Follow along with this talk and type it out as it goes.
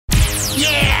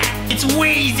Yeah, it's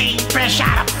Wheezy, fresh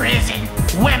out of prison.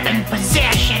 Weapon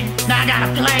possession. Now I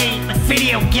gotta play a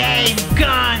video game.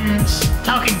 Guns.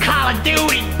 Talking Call of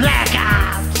Duty. Black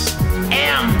Ops.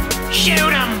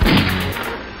 Shoot 'em.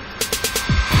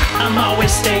 I'm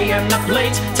always staying up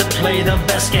late to play the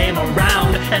best game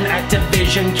around. An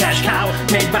Activision cash cow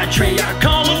made by Treyarch.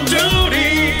 Call of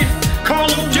Duty. Call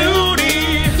of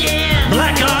Duty. Yeah.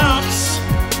 Black Ops.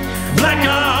 Black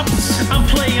Ops. I'm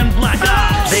playing Black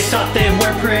Ops. They thought they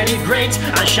were pretty great.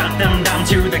 I shot them down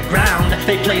to the ground.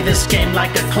 They play this game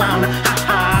like a clown. Ha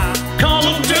ha. Call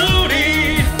of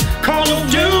Duty. Call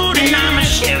of Duty. And I'ma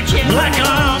shoot you. Black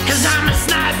Ops. Cause I'm a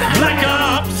sniper. Black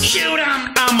Ops. Shoot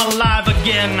 'em. I'm alive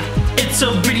again. It's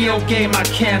a video game, I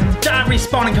can die,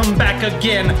 respawn, and come back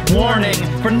again. Warning,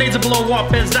 grenades will blow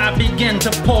up as I begin to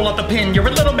pull out the pin. You're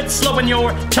a little bit slow in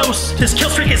your toast. This kill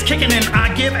streak is kicking in.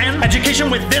 I give an education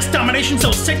with this domination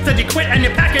so sick that you quit and you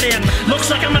pack it in. Looks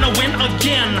like I'm gonna win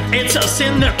again. It's a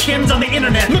sin, they're kins on the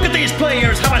internet. Look at these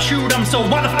players, how I shoot them. So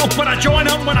why the fuck would I join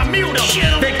them when I mute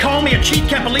them? They call me a cheat,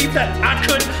 can't believe that I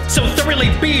could so thoroughly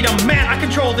beat them. Man, I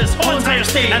control this whole entire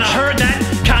stage. And I heard that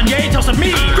Kanye toasted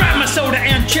me. Grab my soda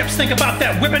and chips, think about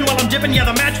that whipping while I'm dipping. Yeah,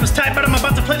 the match was tight, but I'm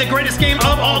about to play the greatest game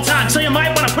of all time. So you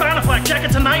might want to put on a flak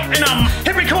jacket tonight and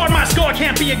hit record. My score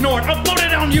can't be ignored. Upload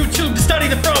it on YouTube to study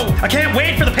the pro. I can't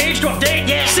wait for the page to update.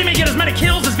 Yeah, see me get as many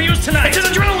kills as views tonight. It's an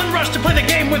adrenaline rush to play the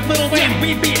game with Lil Wayne.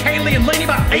 We beat Haley and Laney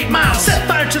by 8 miles. Set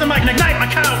fire to the mic and ignite my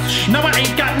couch. Now I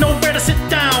ain't got nowhere to sit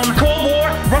down. Cold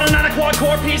War, running on a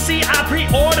quad-core PC. I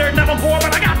pre-ordered, now I'm poor,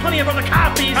 but I got plenty of other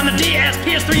copies on the DS,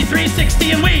 PS3,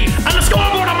 360, and Wii. On the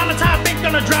scoreboard, I'm on the top, ain't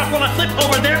gonna drop while I flip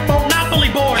over their Monopoly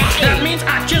board. That means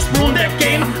I just ruined their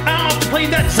game. I'm off to play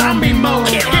that zombie mode.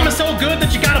 This game is so good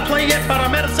that you gotta play it, but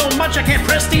I'm at it so much I can't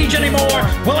prestige anymore.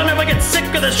 Will I never get sick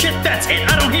of this shit? That's it.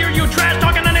 I don't hear you trash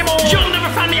talking anymore. You'll never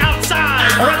find me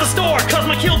outside or at the store, cause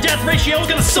my kill-death ratio's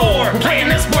gonna soar. We're playing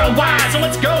this worldwide, so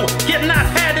let's go. Get an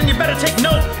iPad and you better take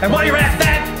note. And while you're at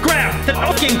that, grab that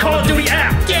fucking Call of Duty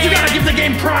app. You gotta give the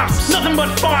game props. Nothing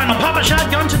but fun. I'll pop a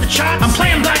shotgun to the chops. I'm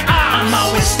playing Black Ops. I'm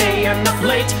always staying up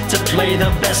late to play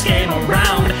the best game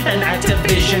around. An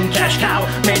Activision cash cow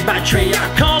made by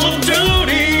Treyarch. Call of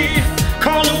Duty.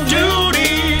 Call of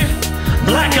Duty.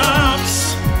 Black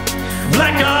Ops.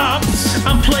 Black Ops.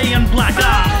 I'm playing Black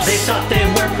Ops. They thought they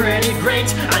were pretty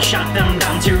great. I shot them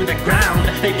down to the ground.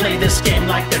 They play this game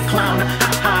like a clown.